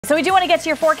So we do want to get to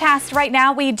your forecast right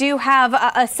now. We do have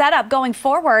a setup going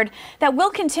forward that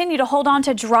will continue to hold on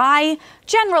to dry,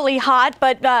 generally hot,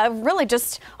 but really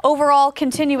just overall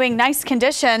continuing nice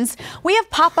conditions. We have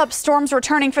pop-up storms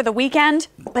returning for the weekend,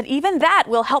 but even that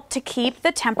will help to keep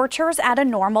the temperatures at a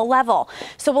normal level.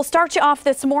 So we'll start you off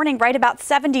this morning right about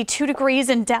 72 degrees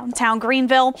in downtown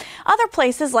Greenville. Other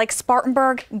places like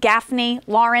Spartanburg, Gaffney,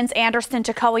 Lawrence, Anderson,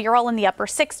 Toccoa, you're all in the upper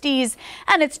 60s,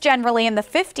 and it's generally in the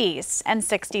 50s and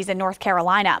 60s in North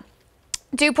Carolina.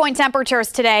 Dew point temperatures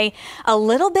today a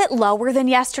little bit lower than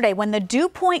yesterday. When the dew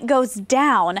point goes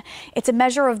down, it's a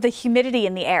measure of the humidity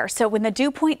in the air. So when the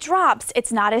dew point drops,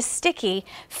 it's not as sticky.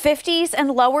 50s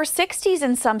and lower 60s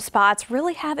in some spots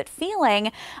really have it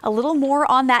feeling a little more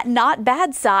on that not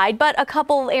bad side, but a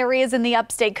couple areas in the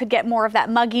upstate could get more of that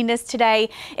mugginess today.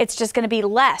 It's just going to be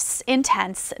less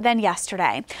intense than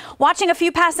yesterday. Watching a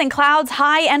few passing clouds,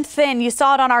 high and thin. You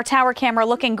saw it on our tower camera,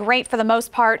 looking great for the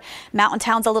most part. Mountain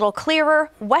towns a little clearer.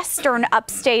 Western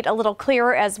upstate a little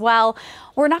clearer as well.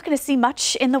 We're not going to see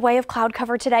much in the way of cloud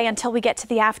cover today until we get to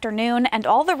the afternoon, and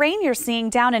all the rain you're seeing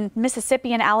down in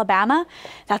Mississippi and Alabama,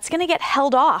 that's going to get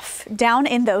held off down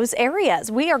in those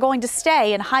areas. We are going to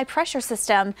stay in a high pressure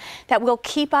system that will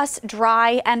keep us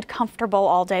dry and comfortable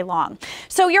all day long.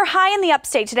 So your high in the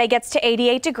upstate today gets to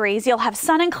 88 degrees. You'll have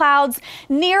sun and clouds,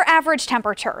 near average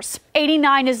temperatures.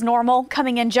 89 is normal,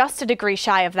 coming in just a degree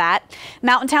shy of that.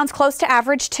 Mountain towns close to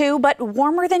average too, but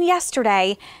warmer than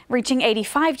yesterday, reaching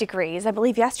 85 degrees. I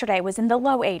believe yesterday was in the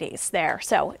low 80s there.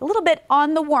 So a little bit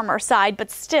on the warmer side,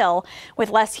 but still with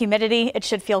less humidity, it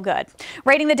should feel good.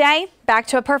 Rating the day, back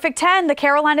to a perfect 10. The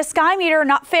Carolina Sky Meter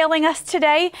not failing us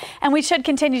today, and we should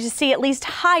continue to see at least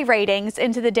high ratings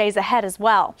into the days ahead as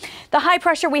well. The high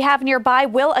pressure we have nearby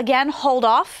will again hold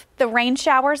off the rain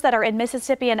showers that are in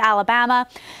Mississippi and Alabama.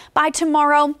 By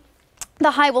tomorrow,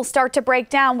 the high will start to break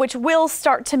down, which will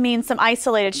start to mean some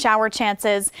isolated shower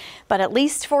chances. But at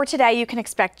least for today, you can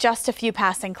expect just a few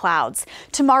passing clouds.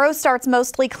 Tomorrow starts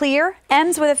mostly clear,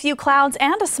 ends with a few clouds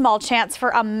and a small chance for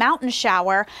a mountain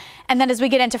shower. And then as we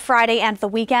get into Friday and the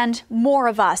weekend, more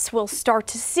of us will start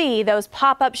to see those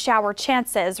pop-up shower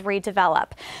chances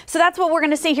redevelop. So that's what we're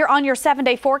going to see here on your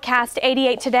 7-day forecast.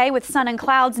 88 today with sun and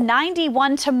clouds,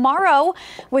 91 tomorrow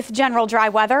with general dry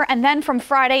weather. And then from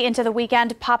Friday into the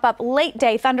weekend, pop-up late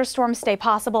day thunderstorms stay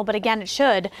possible, but again, it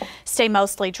should stay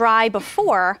mostly dry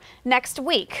before next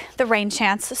week the rain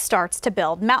chance starts to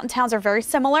build. Mountain towns are very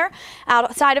similar.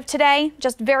 Outside of today,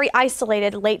 just very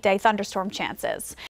isolated late day thunderstorm chances.